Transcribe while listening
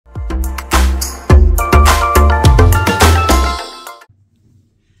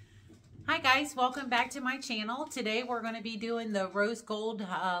guys, welcome back to my channel. Today we're going to be doing the Rose Gold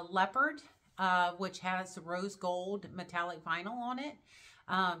Leopard, which has rose gold metallic vinyl on it.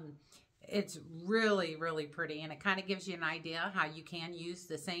 It's really, really pretty, and it kind of gives you an idea how you can use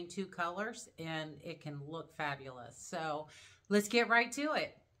the same two colors and it can look fabulous. So let's get right to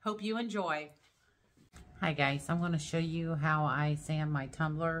it. Hope you enjoy. Hi guys, I'm going to show you how I sand my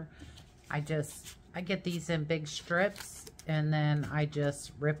tumbler. I get these in big strips, and then I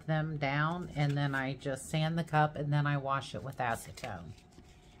just rip them down, and then I just sand the cup, and then I wash it with acetone.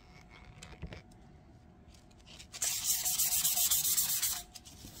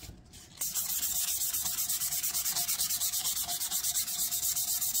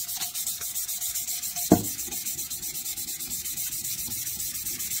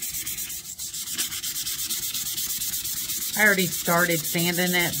 I already started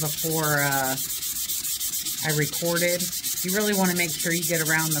sanding it before I recorded. You really want to make sure you get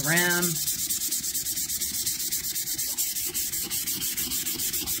around the rim.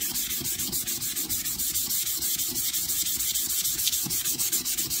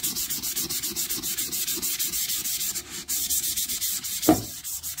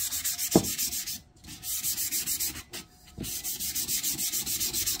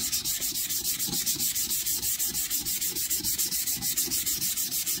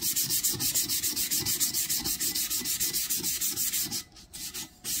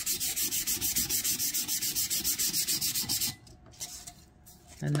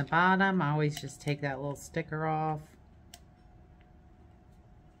 And the bottom, I always just take that little sticker off.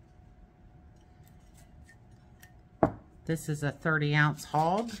 This is a 30-ounce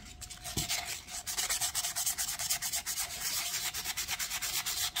hog.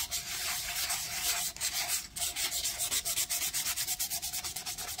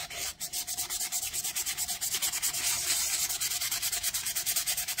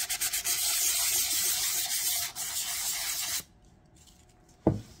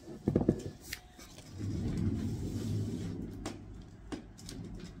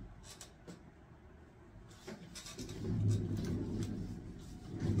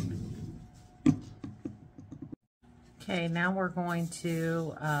 Okay, now we're going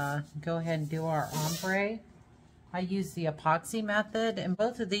to go ahead and do our ombre. I use the epoxy method, and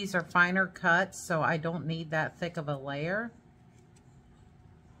both of these are finer cuts, so I don't need that thick of a layer.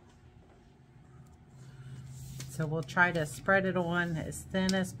 So we'll try to spread it on as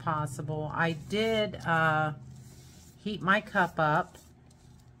thin as possible. I did heat my cup up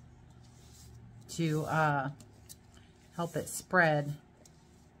to help it spread.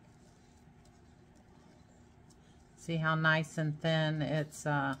 See how nice and thin it's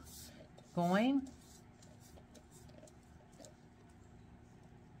going?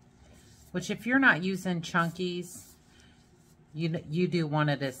 Which, if you're not using chunkies, you do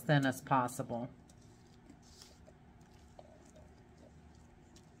want it as thin as possible.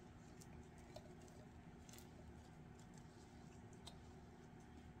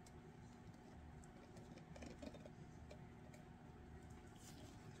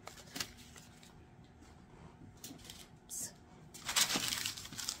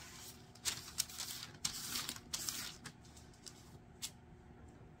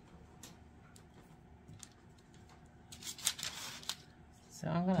 So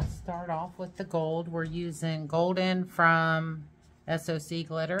I'm going to start off with the gold. We're using Golden from SOC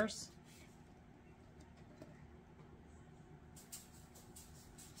Glitters.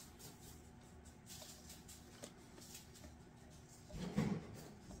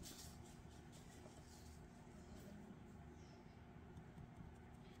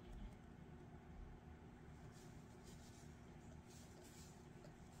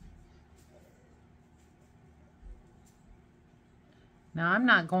 Now, I'm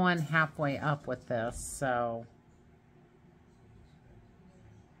not going halfway up with this, so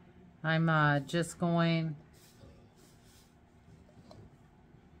I'm just going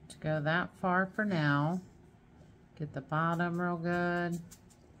to go that far for now. Get the bottom real good.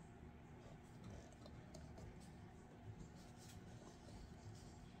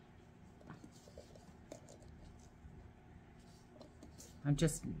 I'm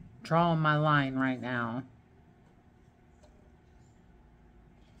just drawing my line right now.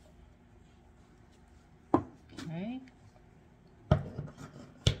 Okay.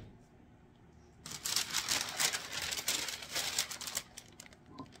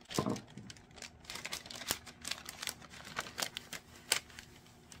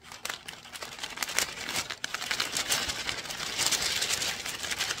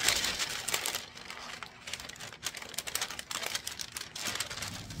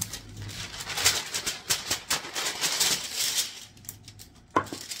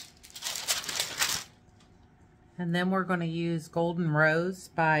 And then we're going to use Golden Rose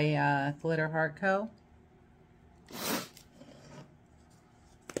by Glitter Hardco.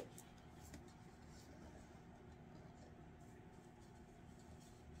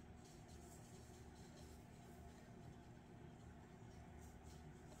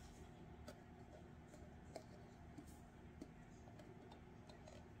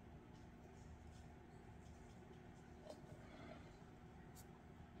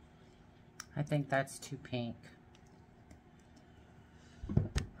 I think that's too pink.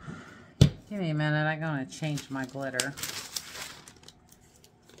 Give me a minute, I'm going to change my glitter.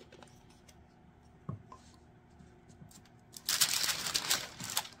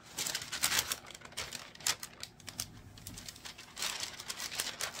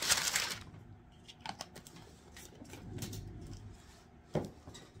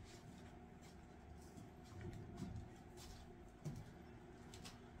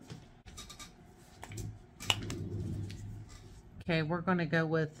 Okay, we're going to go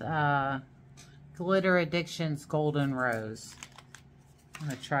with Glitter Addiction's Golden Rose. I'm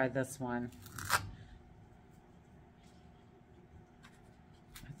going to try this one. I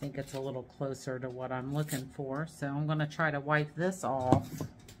think it's a little closer to what I'm looking for, so I'm going to try to wipe this off.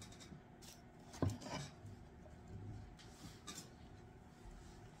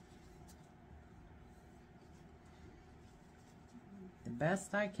 The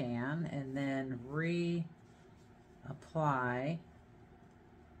best I can, and then reapply.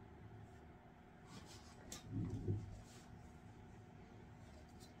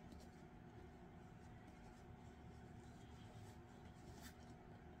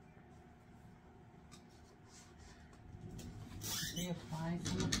 Reapply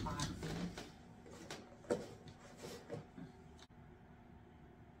some epoxy.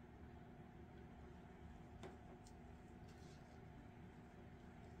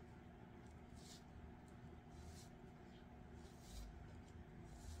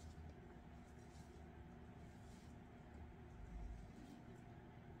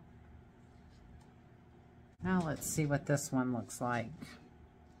 Now let's see what this one looks like.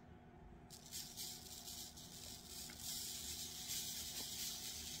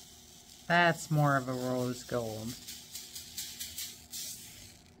 That's more of a rose gold.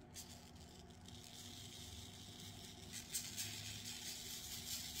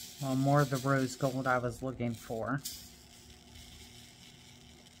 Well, more of the rose gold I was looking for.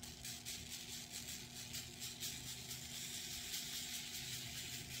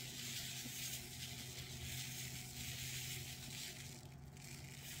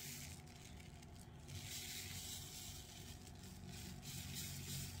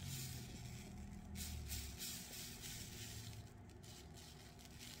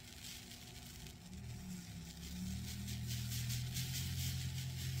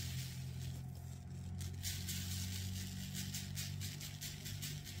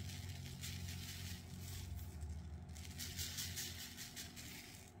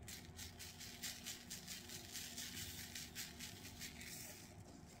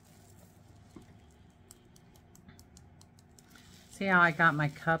 See how I got my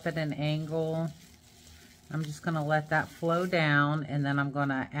cup at an angle? I'm just going to let that flow down, and then I'm going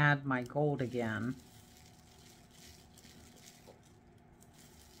to add my gold again.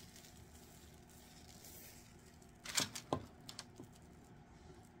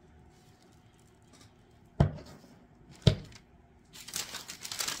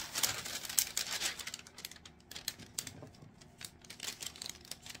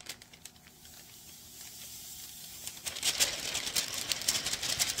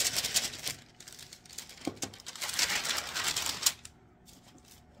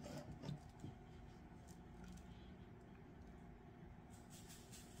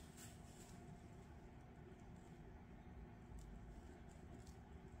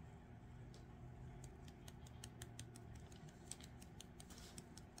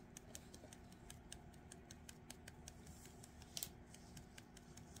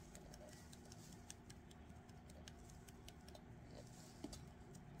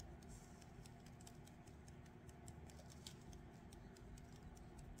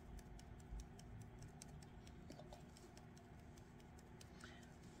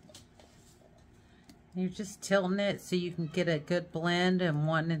 You're just tilting it so you can get a good blend and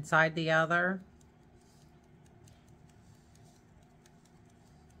one inside the other.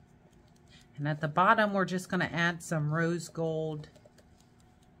 And at the bottom, we're just going to add some rose gold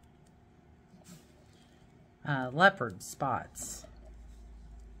leopard spots.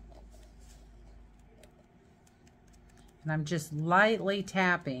 And I'm just lightly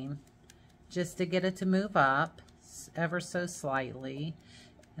tapping just to get it to move up ever so slightly.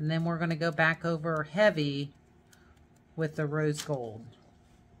 And then we're going to go back over heavy with the rose gold.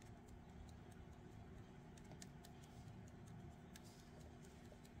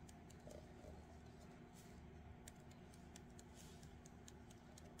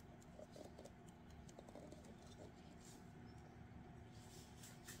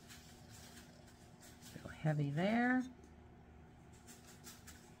 Heavy there.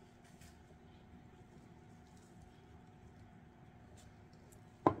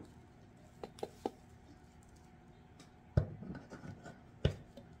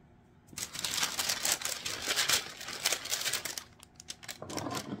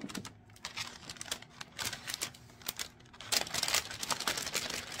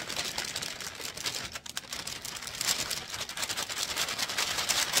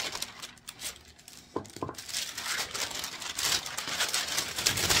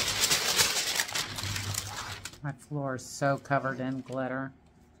 My floor is so covered in glitter.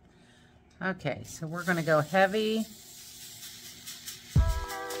 Okay, so we're going to go heavy.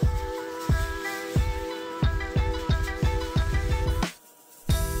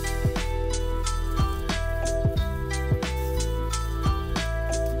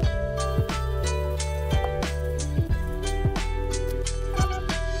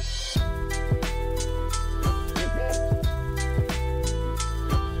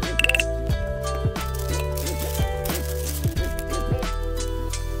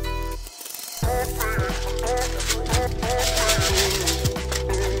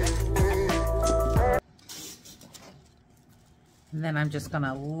 And then I'm just going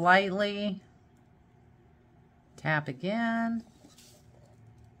to lightly tap again.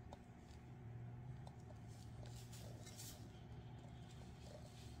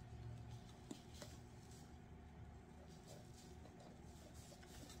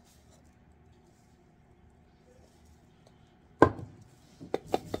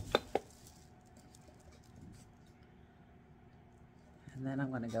 And then I'm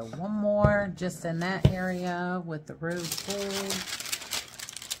going to go one more just in that area with the rose gold.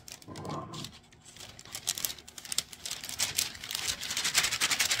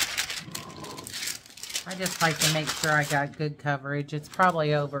 I just like to make sure I got good coverage. It's probably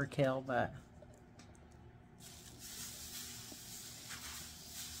overkill, but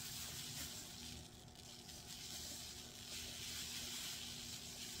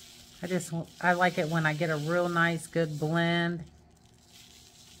I like it when I get a real nice good blend.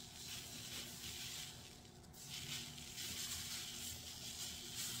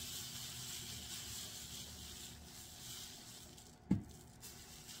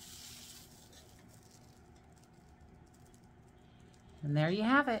 And there you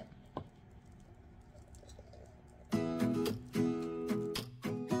have it.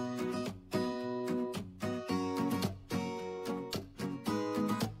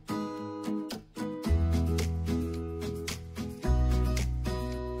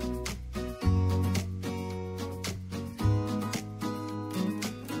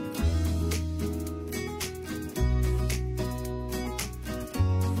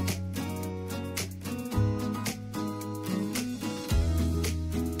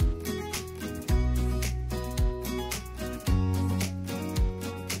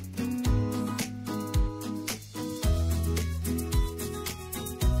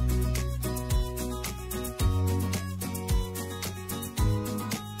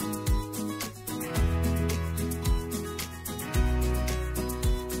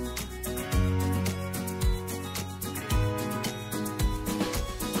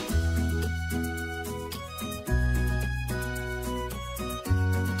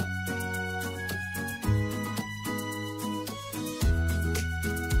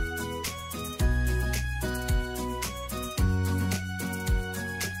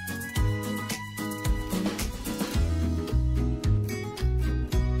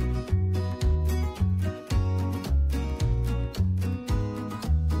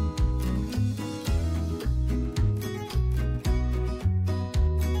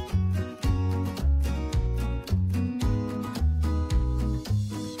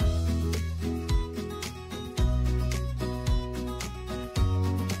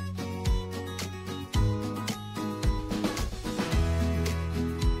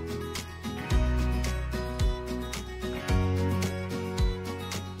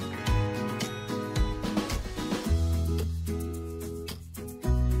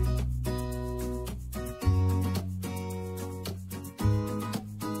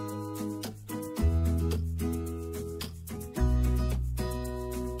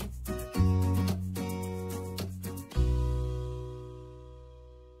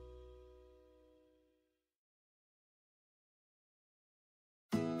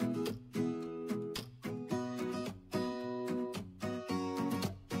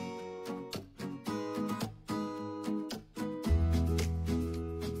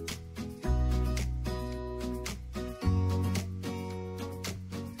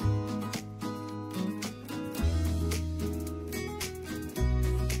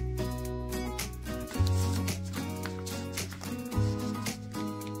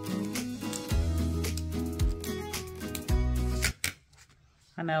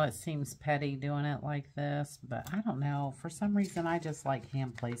 I know it seems petty doing it like this, but I don't know. For some reason, I just like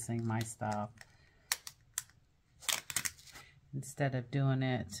hand placing my stuff instead of doing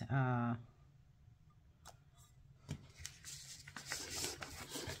it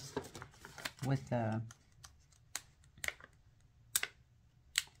with the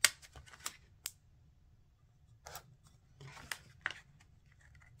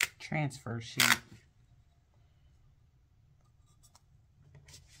transfer sheet.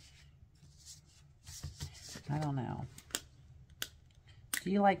 I don't know.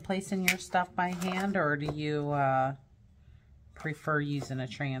 Do you like placing your stuff by hand, or do you prefer using a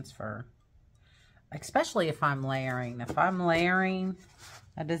transfer? Especially if I'm layering. If I'm layering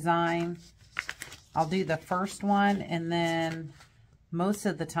a design, I'll do the first one, and then most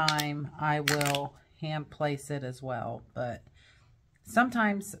of the time I will hand place it as well. But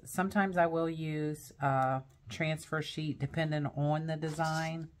sometimes I will use a transfer sheet depending on the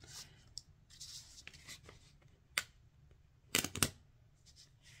design.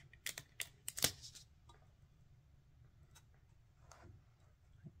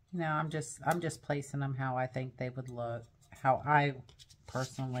 You know, I'm just placing them how I think they would look, how I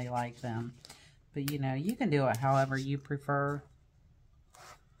personally like them. But you know, you can do it however you prefer.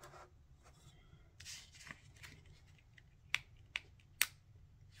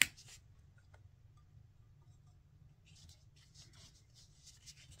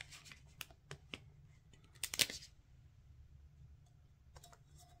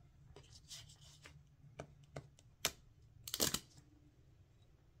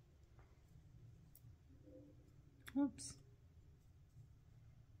 Oops.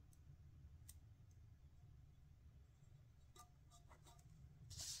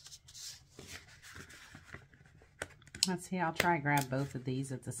 Let's see, I'll try and grab both of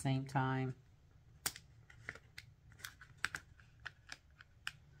these at the same time.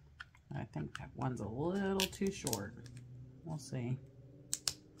 I think that one's a little too short. We'll see.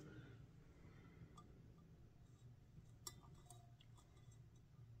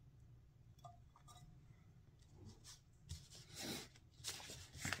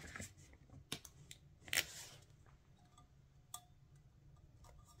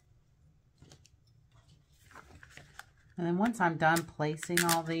 And then once I'm done placing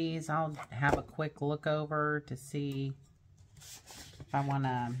all these, I'll have a quick look over to see if I want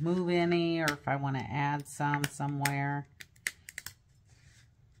to move any or if I want to add some somewhere.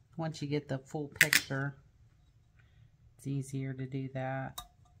 Once you get the full picture, it's easier to do that.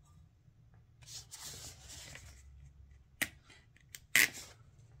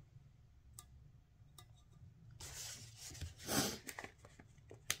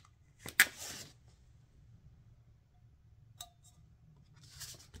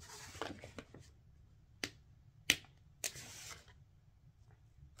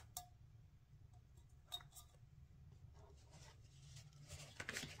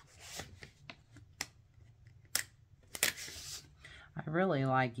 I really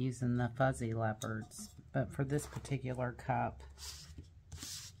like using the fuzzy leopards, but for this particular cup,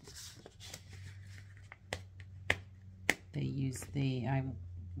 I use these.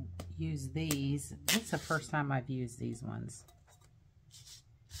 It's the first time I've used these ones.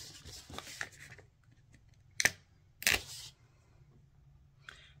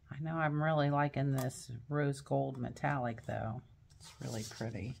 I know I'm really liking this rose gold metallic though. It's really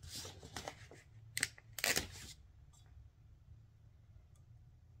pretty.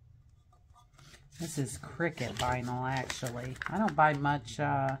 This is Cricut vinyl, actually. I don't buy much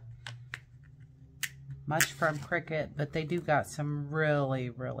from Cricut, but they do got some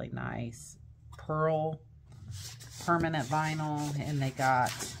really, really nice pearl permanent vinyl, and they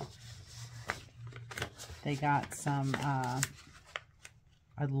got some. I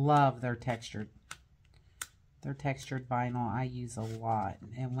love their textured vinyl. I use a lot,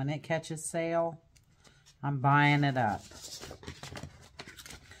 and when it catches sale, I'm buying it up.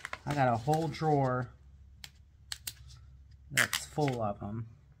 I got a whole drawer that's full of them.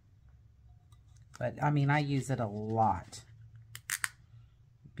 But, I mean, I use it a lot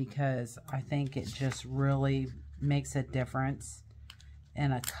because I think it just really makes a difference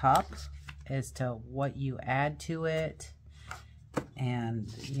in a cup as to what you add to it.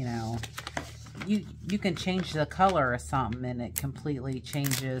 And, you know, you can change the color of something and it completely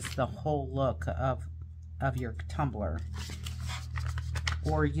changes the whole look of your tumbler.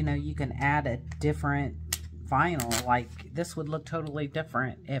 Or, you know, you can add a different vinyl. Like, this would look totally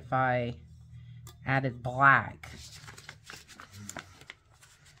different if I added black.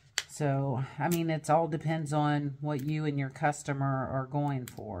 So, I mean, it all depends on what you and your customer are going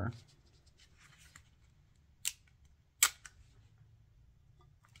for.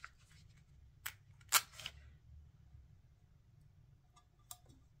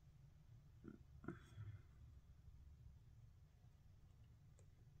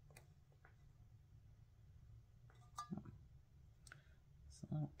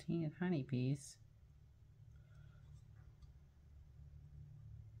 little teeny tiny piece.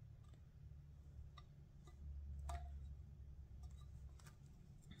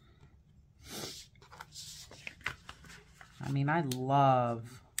 I mean, I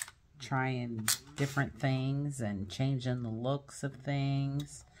love trying different things and changing the looks of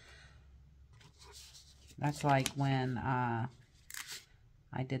things. That's like when I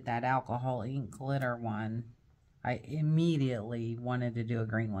did that alcohol ink glitter one. I immediately wanted to do a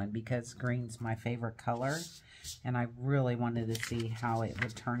green one because green's my favorite color. And I really wanted to see how it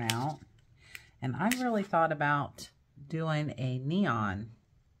would turn out. And I really thought about doing a neon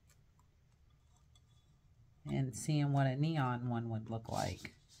and seeing what a neon one would look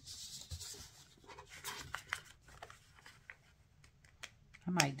like.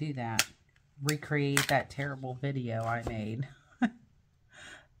 I might do that. Recreate that terrible video I made.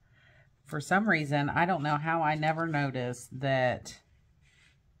 For some reason, I don't know how I never noticed that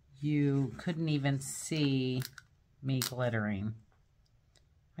you couldn't even see me glittering.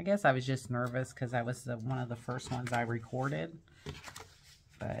 I guess I was just nervous because that was one of the first ones I recorded.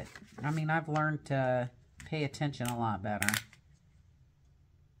 But, I mean, I've learned to pay attention a lot better.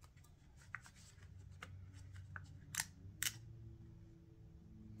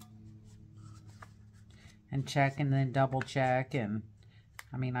 And check and then double check. And,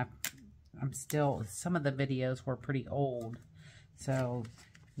 I mean, I'm still, some of the videos were pretty old. So,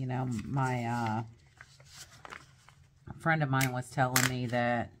 you know, my a friend of mine was telling me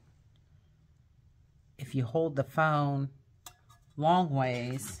that if you hold the phone long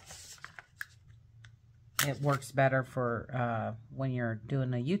ways, it works better for when you're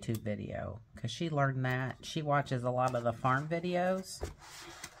doing a YouTube video. Because she learned that. She watches a lot of the farm videos.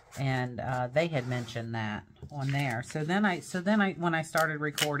 And they had mentioned that on there. So then I when I started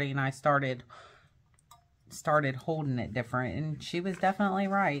recording, I started holding it different, and she was definitely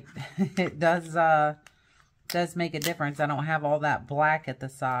right. It does make a difference. I don't have all that black at the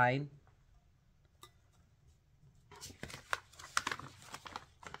side.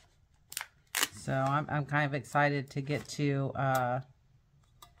 So I'm kind of excited to get to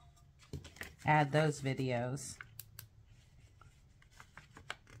add those videos.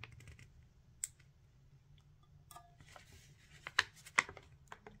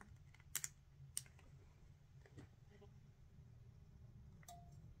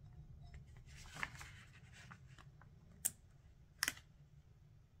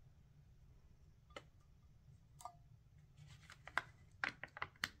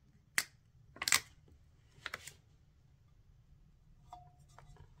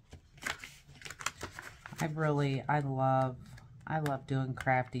 I love doing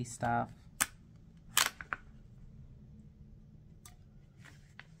crafty stuff.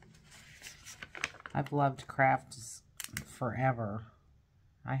 I've loved crafts forever.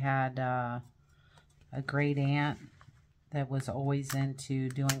 I had a great aunt that was always into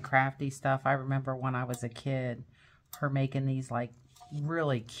doing crafty stuff. I remember when I was a kid, her making these like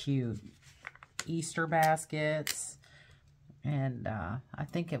really cute Easter baskets. And I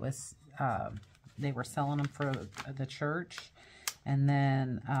think it was, they were selling them for the church. And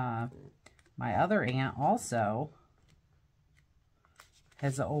then my other aunt also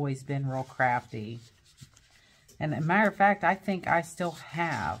has always been real crafty. And as a matter of fact, I think I still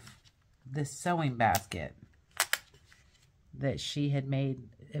have this sewing basket that she had made.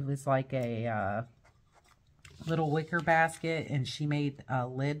 It was like a little wicker basket, and she made a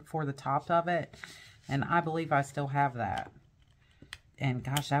lid for the top of it. And I believe I still have that. And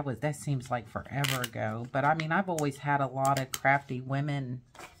gosh, that seems like forever ago. But I mean, I've always had a lot of crafty women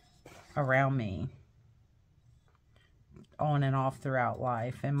around me on and off throughout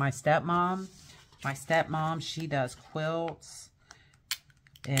life. And my stepmom, she does quilts.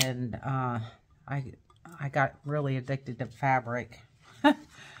 And I got really addicted to fabric.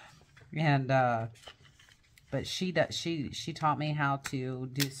 And but she taught me how to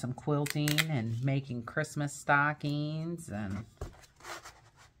do some quilting and making Christmas stockings. And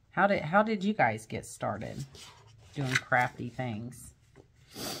how did you guys get started doing crafty things?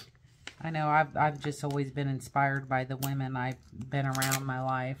 I know I've just always been inspired by the women I've been around my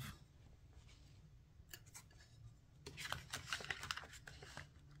life.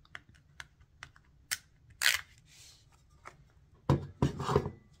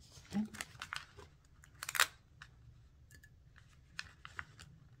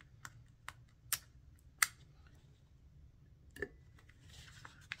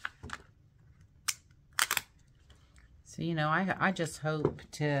 So, you know, I just hope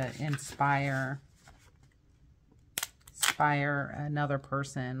to inspire another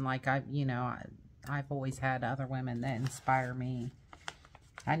person. Like I've always had other women that inspire me.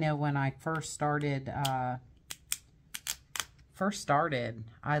 I know when I first started, I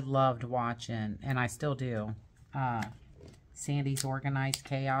loved watching, and I still do, Sandy's Organized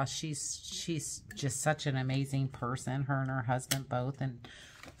Chaos. She's just such an amazing person, her and her husband both, and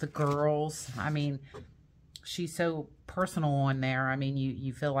the girls. I mean, she's so personal on there. I mean,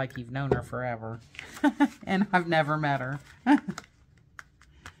 you feel like you've known her forever. And I've never met her.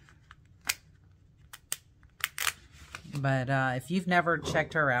 But if you've never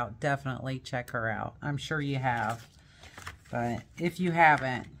checked her out, definitely check her out. I'm sure you have. But if you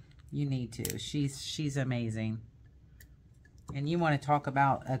haven't, you need to. She's amazing. And you want to talk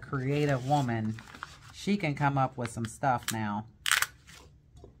about a creative woman. She can come up with some stuff now.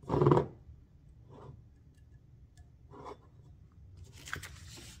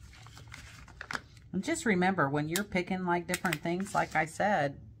 And just remember, when you're picking like different things, like I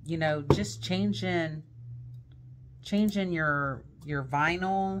said, you know, just changing your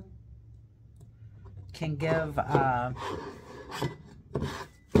vinyl can give, there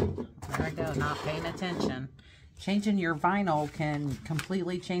I go, not paying attention. Changing your vinyl can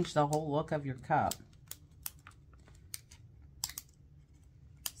completely change the whole look of your cup.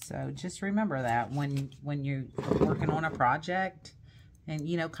 So just remember that when you're working on a project, and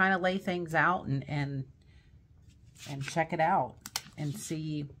you know, kind of lay things out and check it out and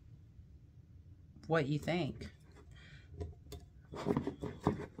see what you think.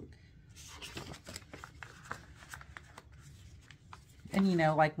 And you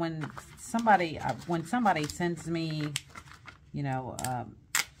know, like when somebody sends me, you know,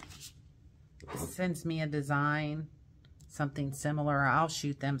 sends me a design, something similar, I'll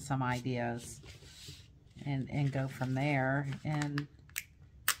shoot them some ideas and go from there. And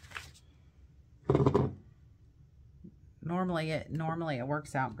normally it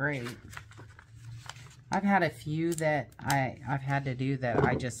works out great. I've had a few that I've had to do that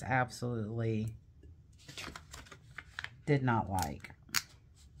I just absolutely did not like.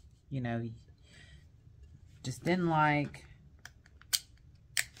 You know, just didn't like.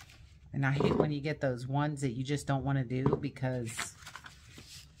 And I hate when you get those ones that you just don't want to do because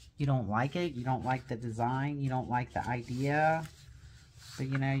you don't like it. You don't like the design. You don't like the idea. But,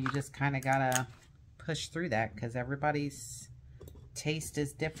 you know, you just kind of got to push through that because everybody's taste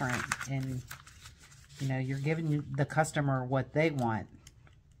is different. And, you know, you're giving the customer what they want.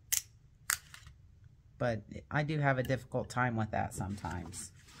 But I do have a difficult time with that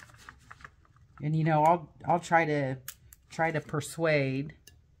sometimes. And, you know, I'll try to persuade.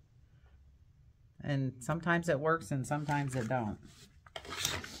 And sometimes it works and sometimes it don't.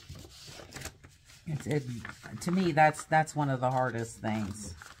 To me, that's one of the hardest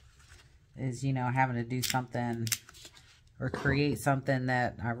things. Is, you know, having to do something or create something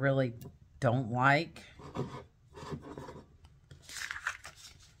that I really don't like.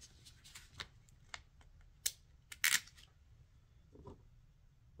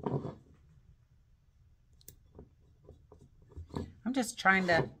 I'm just trying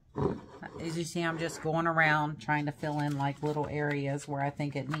to, as you see, I'm just going around trying to fill in like little areas where I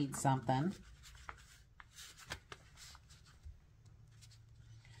think it needs something.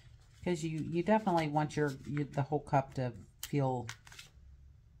 Because you definitely want the whole cup to feel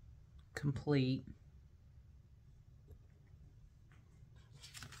complete.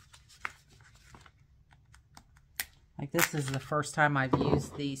 Like this is the first time I've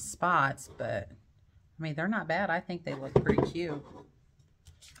used these spots, but I mean, they're not bad. I think they look pretty cute.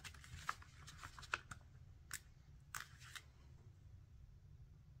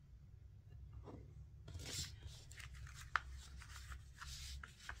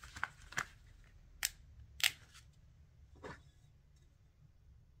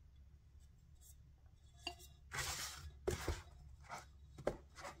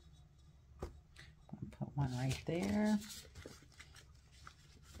 Put one right there.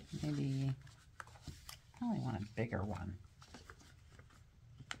 Maybe, probably want a bigger one.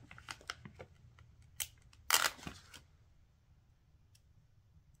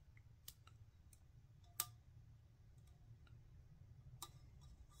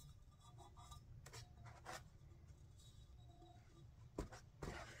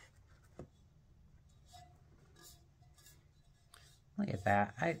 Look at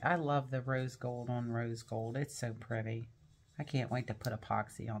that. I love the rose gold on rose gold. It's so pretty. I can't wait to put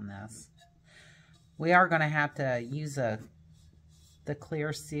epoxy on this. We are going to have to use the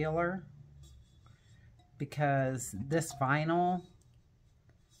clear sealer because this vinyl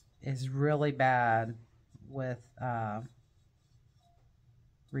is really bad with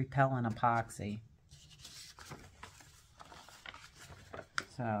repelling epoxy.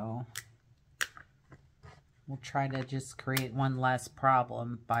 we'll try to just create one less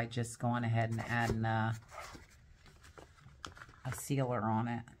problem by just going ahead and adding a sealer on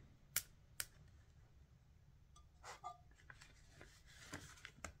it.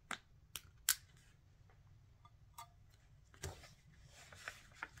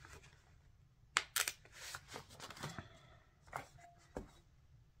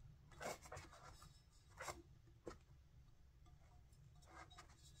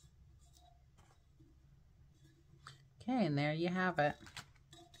 Okay, and there you have it.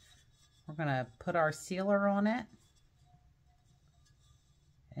 We're going to put our sealer on it.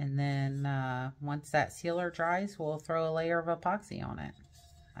 And then once that sealer dries, we'll throw a layer of epoxy on it.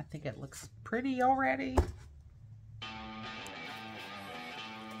 I think it looks pretty already.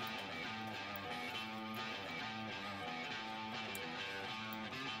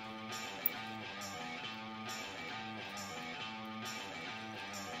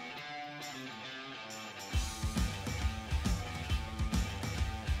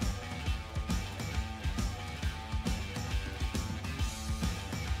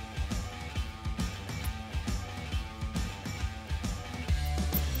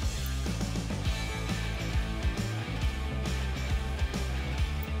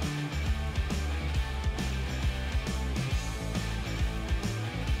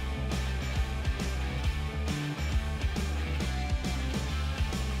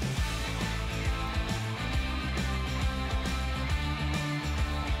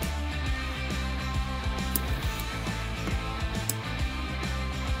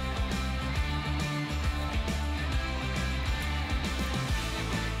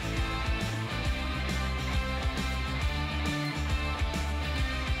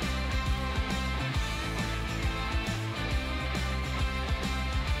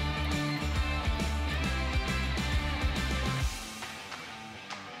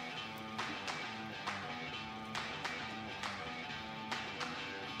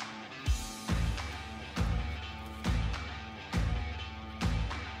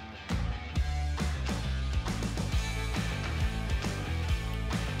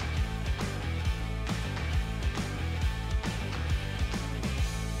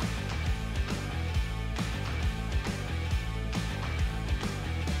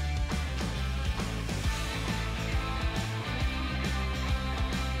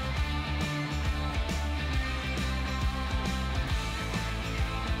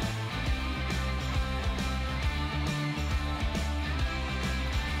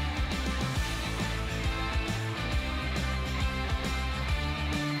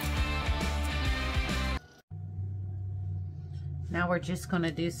 Now we're just going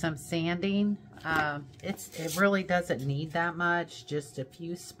to do some sanding. It really doesn't need that much, just a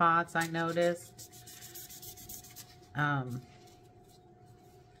few spots I noticed. And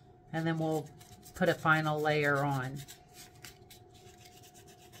then we'll put a final layer on.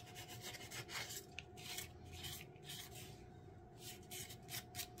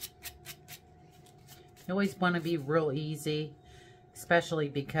 You always want to be real easy, especially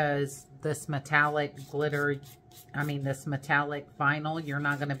because this metallic this metallic vinyl, you're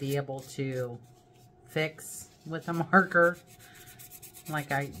not going to be able to fix with a marker.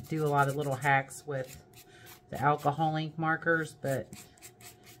 Like I do a lot of little hacks with the alcohol ink markers, but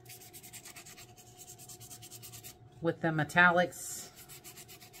with the metallics,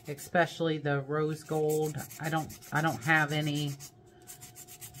 especially the rose gold, I don't have any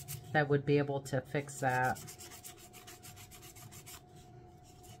that would be able to fix that.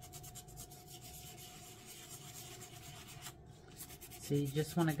 So you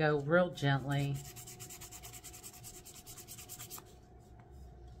just want to go real gently.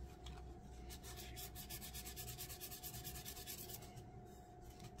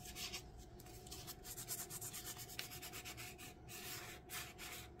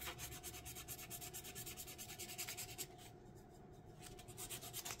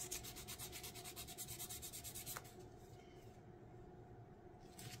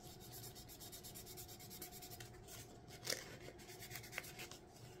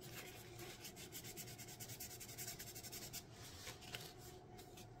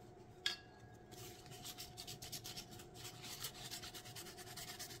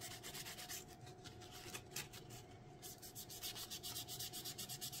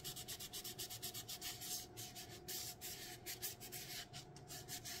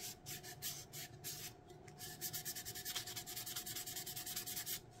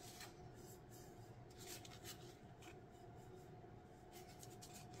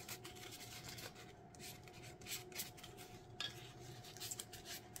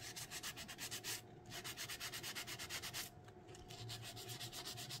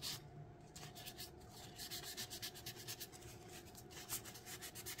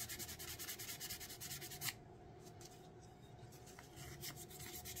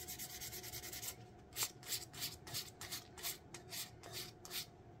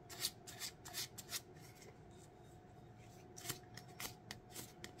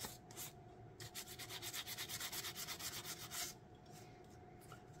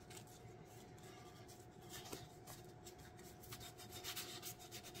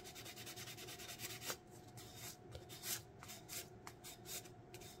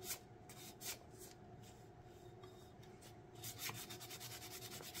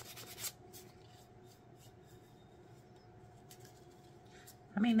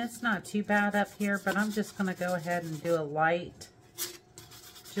 I mean, it's not too bad up here, but I'm just going to go ahead and do a light,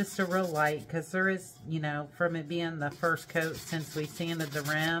 just a real light, because there is, you know, from it being the first coat since we sanded the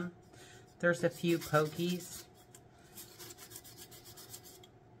rim, there's a few pokies.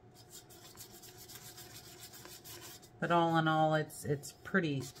 But all in all, it's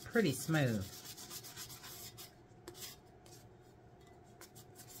pretty smooth.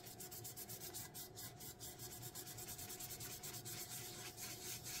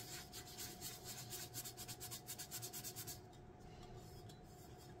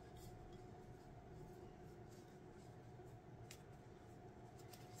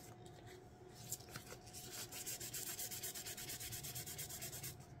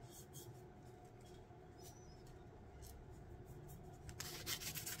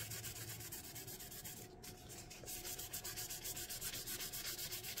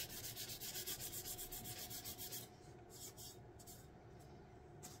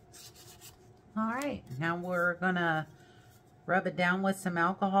 Alright, now we're gonna rub it down with some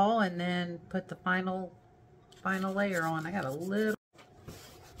alcohol and then put the final layer on. I got a little...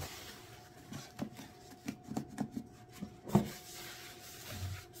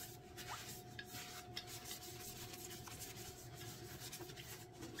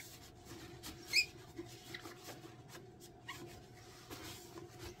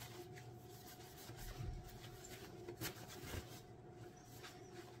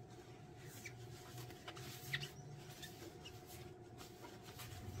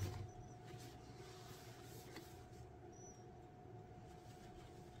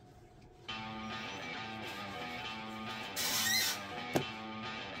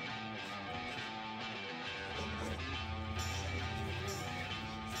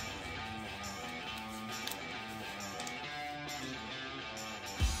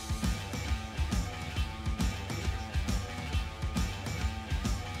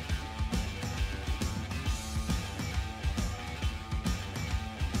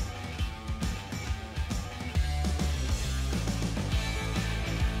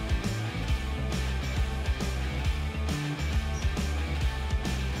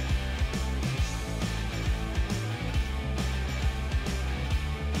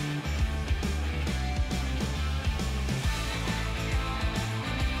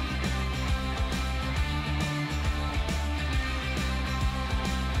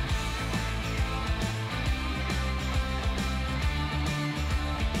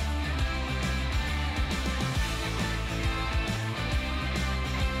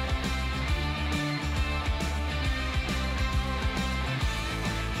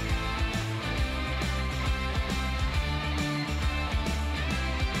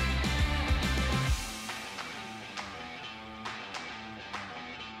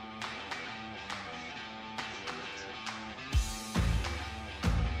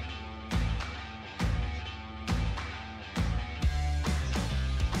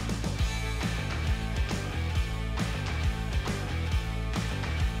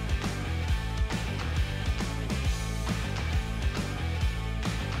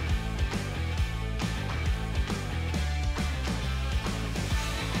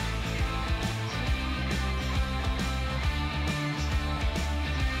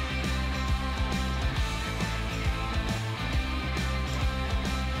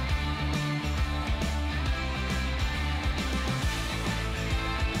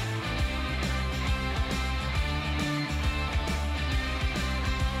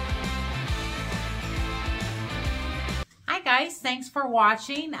 Guys, thanks for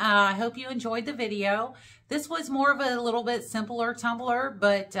watching. I hope you enjoyed the video. This was more of a little bit simpler tumbler,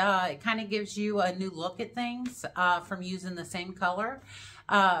 but it kind of gives you a new look at things from using the same color.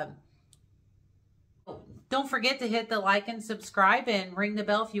 Don't forget to hit the like and subscribe and ring the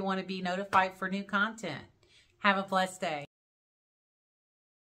bell if you want to be notified for new content. Have a blessed day.